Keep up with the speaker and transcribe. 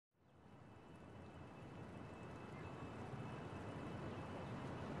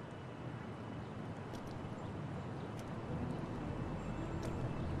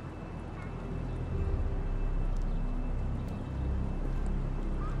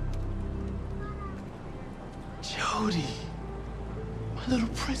Jodie, my little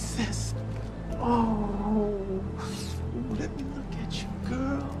princess. Oh, let me look at you,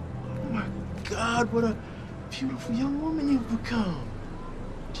 girl. Oh my God, what a beautiful young woman you've become.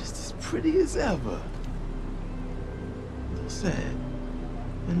 Just as pretty as ever. A little sad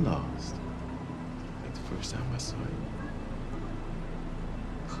and lost. Like the first time I saw you.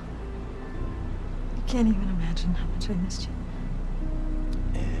 I can't even imagine how much I missed you.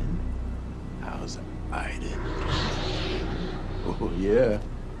 And how's Aiden? Oh, yeah.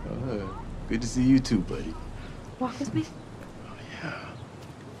 Good to see you too, buddy. Walk with me? Oh,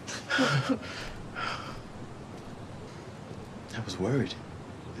 yeah. I was worried.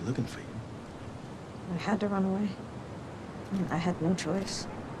 They're looking for you. I had to run away. I had no choice.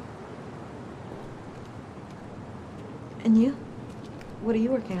 And you? What are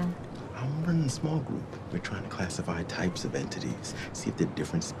you working on? I'm running a small group. We're trying to classify types of entities, see if they're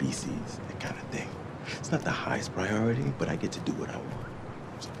different species, that kind of thing. It's not the highest priority, but I get to do what I want.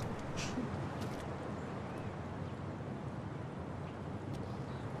 So.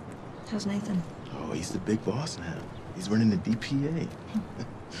 How's Nathan? Oh, he's the big boss now. He's running the DPA.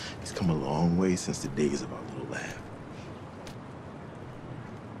 He's come a long way since the days of our little lab.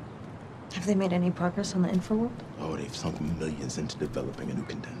 Have they made any progress on the info world? Oh, they've sunk millions into developing a new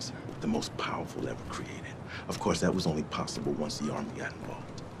condenser, the most powerful ever created. Of course, that was only possible once the Army got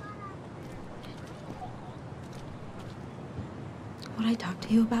involved. What I talked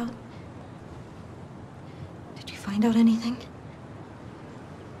to you about? Did you find out anything?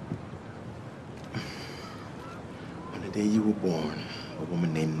 On the day you were born, a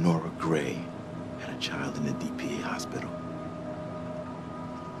woman named Norah Gray had a child in the DPA hospital.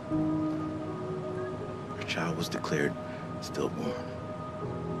 Her child was declared stillborn.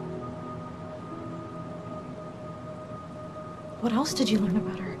 What else did you learn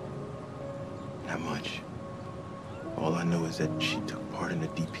about her? Not much. All I know is that she took part in a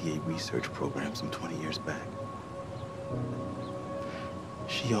DPA research program some 20 years back.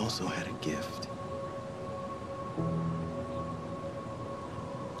 She also had a gift.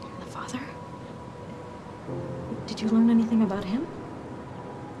 The father? Did you learn anything about him?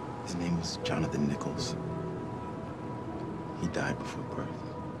 His name was Jonathan Nichols. He died before birth.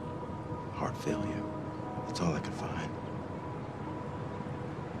 Heart failure. That's all I could find.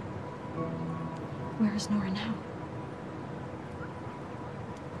 Where is Norah now?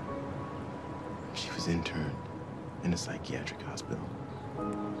 She was interned in a psychiatric hospital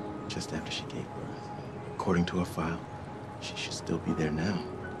just after she gave birth. According to her file, she should still be there now.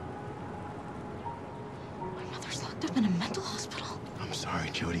 My mother's locked up in a mental hospital. I'm sorry,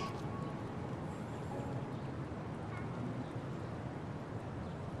 Jodie.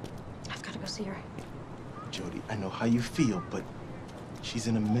 I've got to go see her. Jodie, I know how you feel, but she's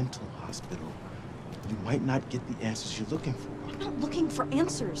in a mental hospital. You might not get the answers you're looking for. I'm not looking for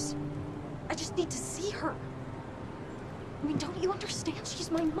answers. I just need to see her. I mean, don't you understand? She's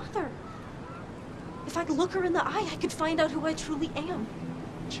my mother. If I could look her in the eye, I could find out who I truly am.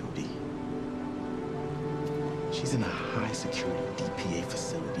 Jodie, she's in a high-security DPA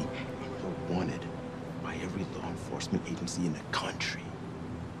facility, and you're wanted by every law enforcement agency in the country.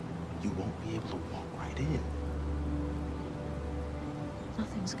 You won't be able to walk right in.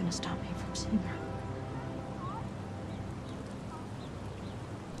 Nothing's gonna stop me from seeing her.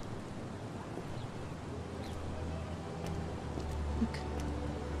 Look.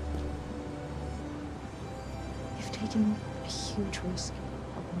 You've taken a huge risk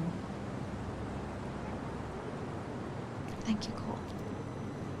helping me. Thank you, Cole.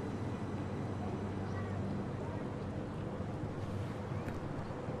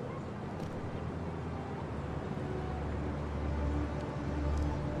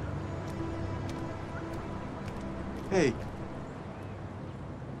 Hey.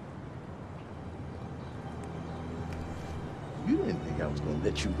 You didn't think I was gonna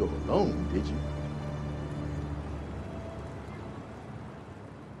let you go alone, did you?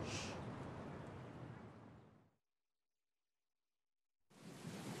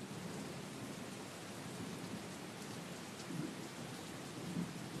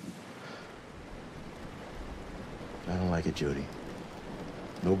 I don't like it, Jodie.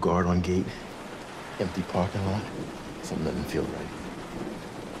 No guard on gate. Empty parking lot. Something doesn't feel right.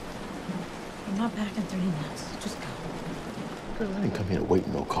 I'm not back in 30 minutes. Just go. Girl, I didn't come here to wait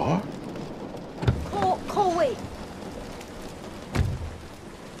in no car. Cole, wait.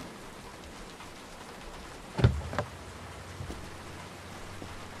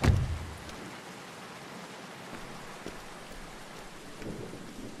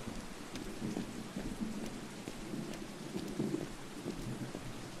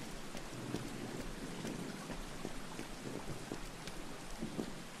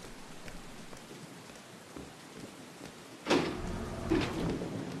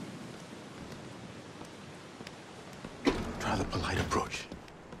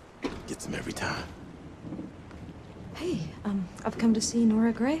 Gets him every time. Hey, I've come to see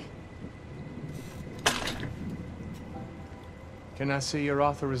Norah Gray. Can I see your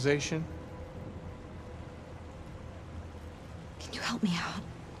authorization? Can you help me out?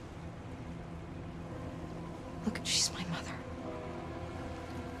 Look, she's my mother.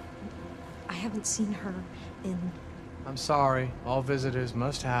 I haven't seen her in... I'm sorry. All visitors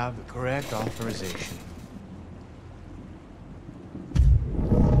must have the correct authorization.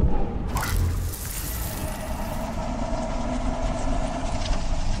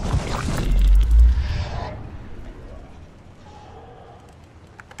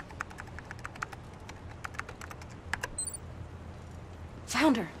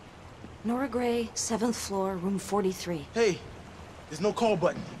 Found her. Norah Gray, 7th floor, room 43. Hey, there's no call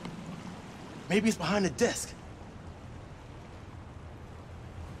button. Maybe it's behind the desk.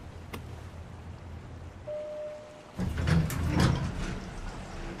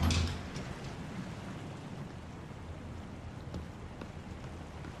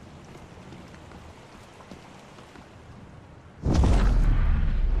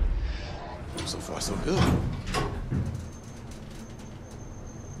 So far, so good.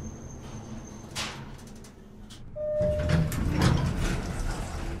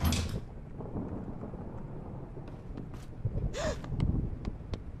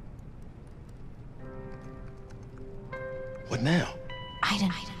 What now?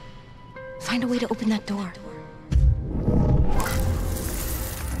 Aiden. Find a way to open that door.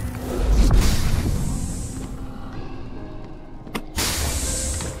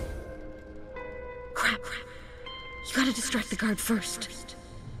 Crap. You gotta distract the guard first.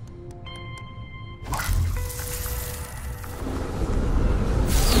 God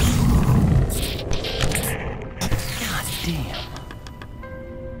damn.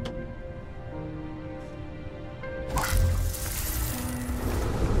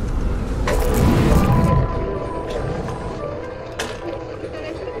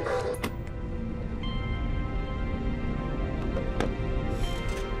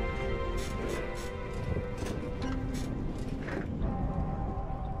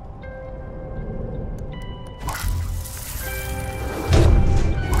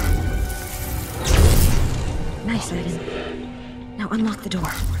 Nice, Aiden. Now unlock the door.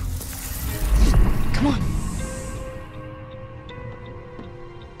 Come on.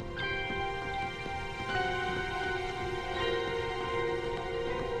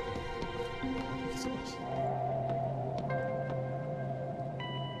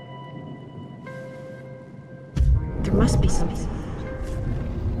 There must be something.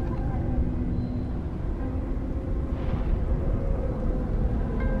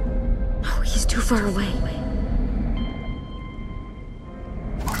 Oh, he's too far away.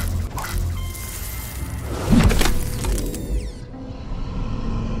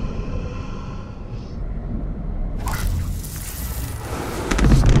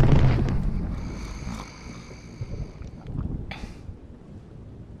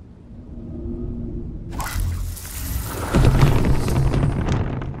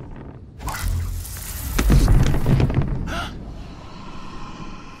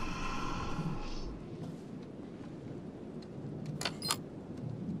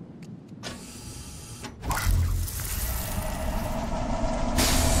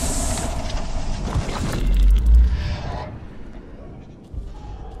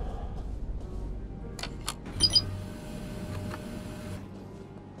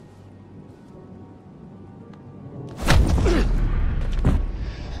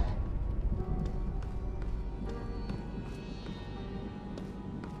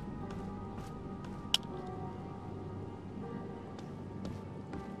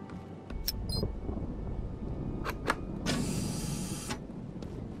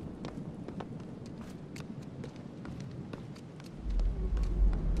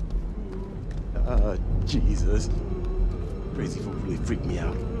 Jesus. Crazy folk really freaked me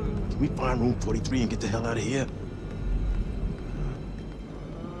out. Can we find room 43 and get the hell out of here?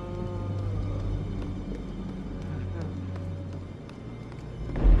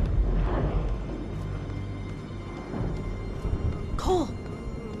 Cole!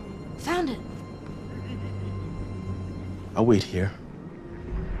 Found it. I'll wait here.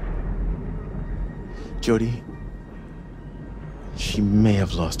 Jodie, she may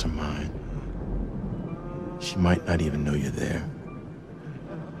have lost her mind. She might not even know you're there.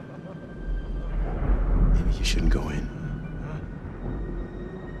 Maybe you shouldn't go in.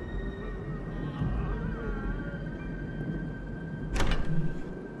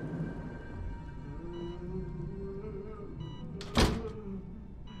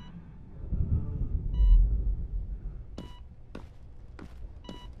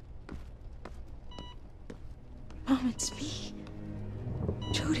 Mom, it's me.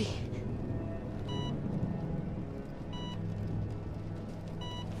 Jodie.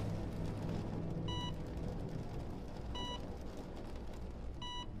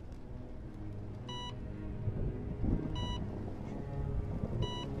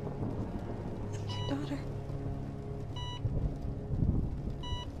 I'm your daughter.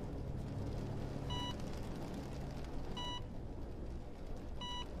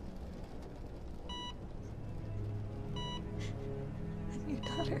 I'm your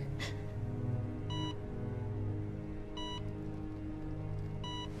daughter.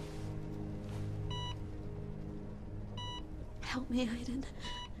 Help me, Aiden.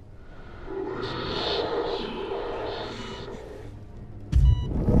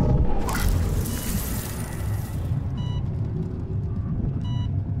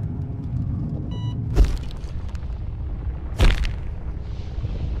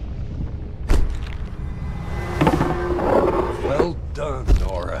 Well done,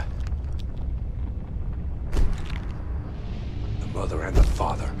 Norah. The mother and the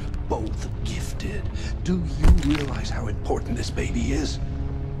father, both gifted. Do you realize how important this baby is?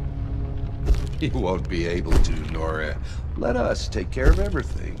 You won't be able to, Norah. Let us take care of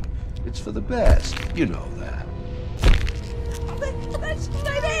everything. It's for the best. You know that. That's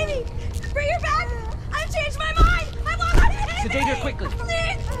my baby! Bring her back! I've changed my mind! I want my baby! Sedate her quickly.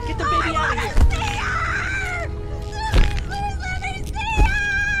 Please! Get the baby out of here. See her! Please let me see her!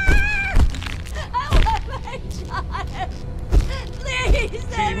 I want my child! Please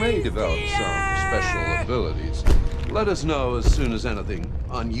let She may me develop see some her! special abilities. Let us know as soon as anything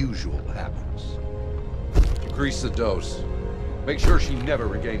unusual happens. Increase the dose. Make sure she never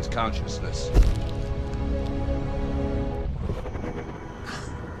regains consciousness.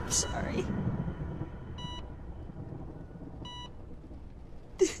 I'm sorry.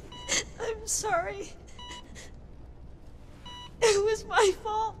 I'm sorry. It was my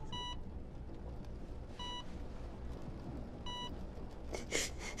fault.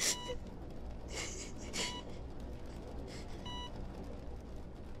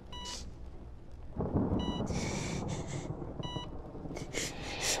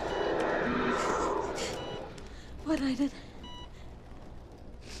 What, Aiden?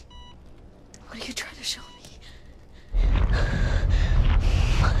 What are you trying to show me?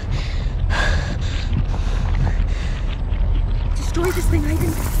 Destroy this thing,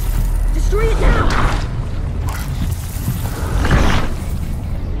 Aiden. Destroy it now!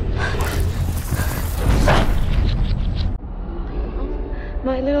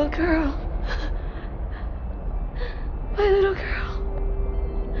 My little girl. My little girl.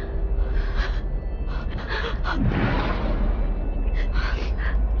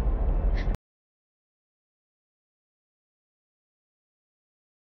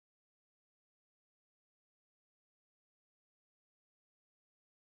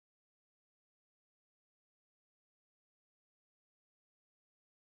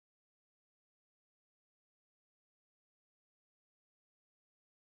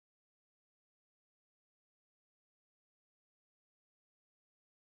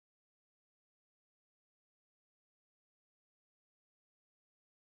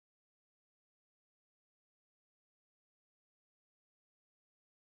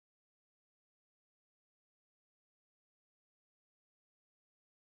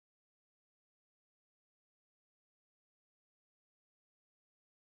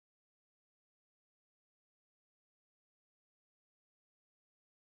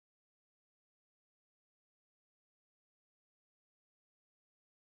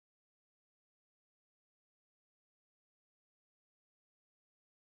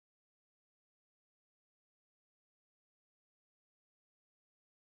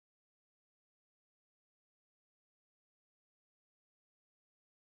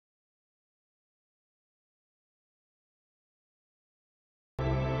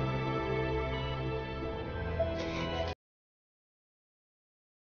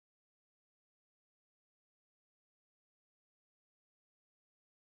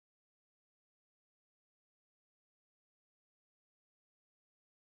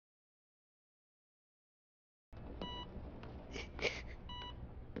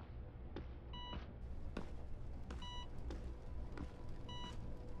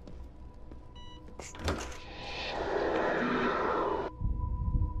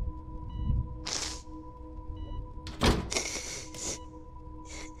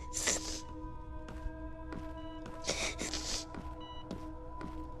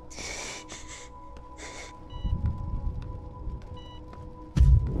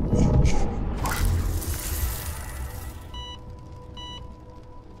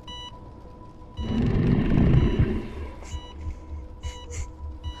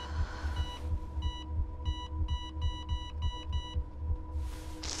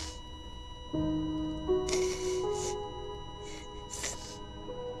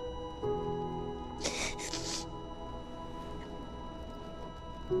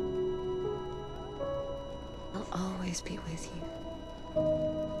 always be with you.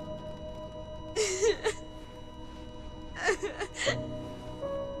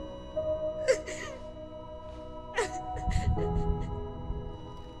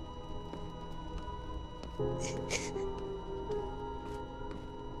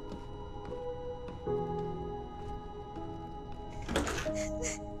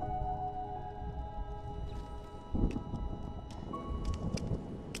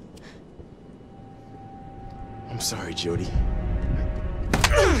 I'm sorry, Jodie.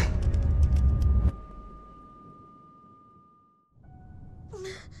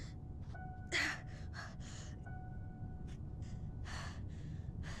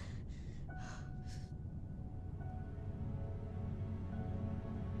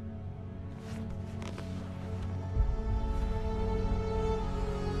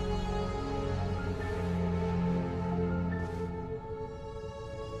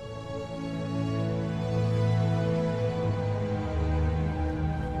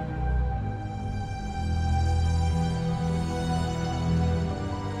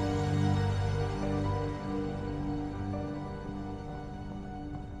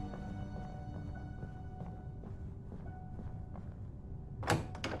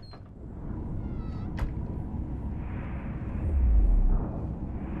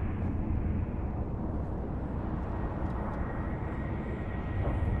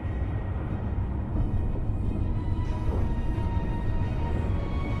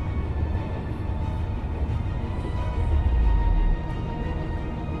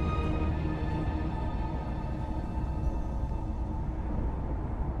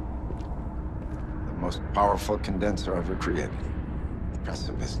 Most powerful condenser ever created.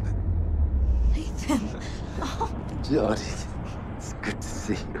 Impressive, isn't it? Nathan. Oh. Jodie, it's good to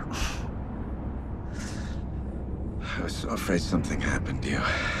see you. I was so afraid something happened to you.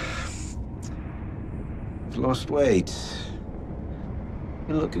 You've lost weight.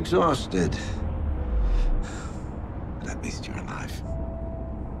 You look exhausted. But at least you're alive.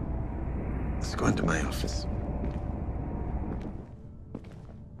 Let's go into my office.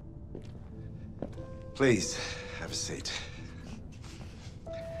 Please, have a seat.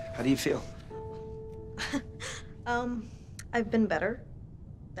 How do you feel? I've been better.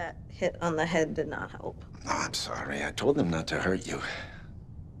 That hit on the head did not help. No, I'm sorry. I told them not to hurt you.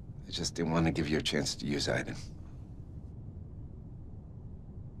 I just didn't want to give you a chance to use Aiden.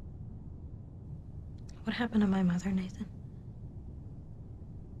 What happened to my mother, Nathan?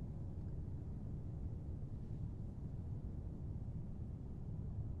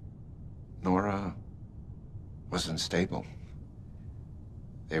 Norah wasn't stable.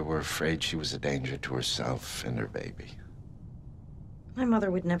 They were afraid she was a danger to herself and her baby. My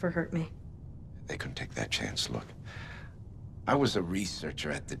mother would never hurt me. They couldn't take that chance. Look, I was a researcher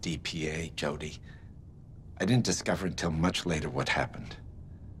at the DPA, Jodie. I didn't discover until much later what happened.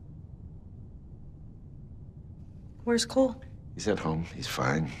 Where's Cole? He's at home. He's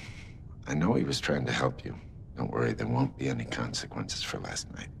fine. I know he was trying to help you. Don't worry, there won't be any consequences for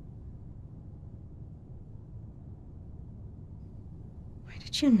last night. Why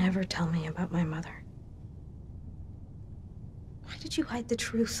did you never tell me about my mother? Why did you hide the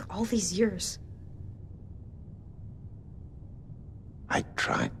truth all these years? I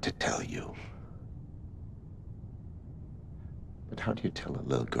tried to tell you. But how do you tell a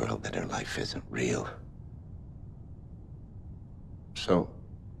little girl that her life isn't real? So,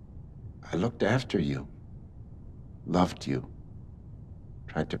 I looked after you, loved you,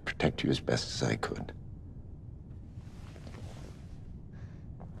 tried to protect you as best as I could.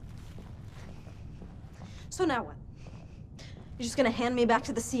 So now what? You're just gonna hand me back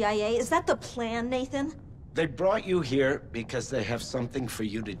to the CIA? Is that the plan, Nathan? They brought you here because they have something for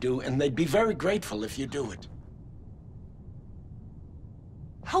you to do, and they'd be very grateful if you do it.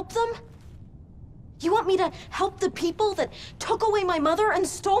 Help them? You want me to help the people that took away my mother and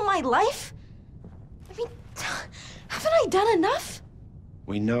stole my life? I mean, haven't I done enough?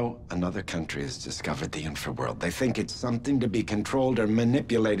 We know another country has discovered the infraworld. They think it's something to be controlled or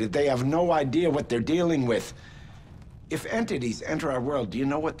manipulated. They have no idea what they're dealing with. If entities enter our world, do you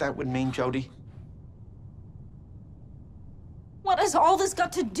know what that would mean, Jodie? What has all this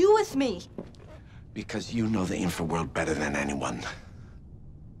got to do with me? Because you know the infraworld better than anyone.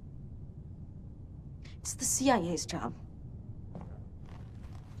 It's the CIA's job.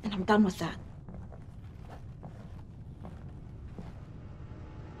 And I'm done with that.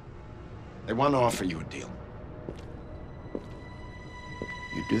 They want to offer you a deal.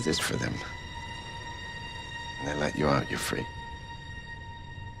 You do this for them, and they let you out, you're free.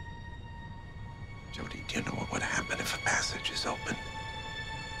 Jodie, do you know what would happen if a passage is open?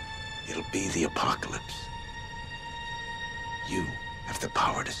 It'll be the apocalypse. You have the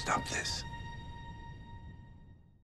power to stop this.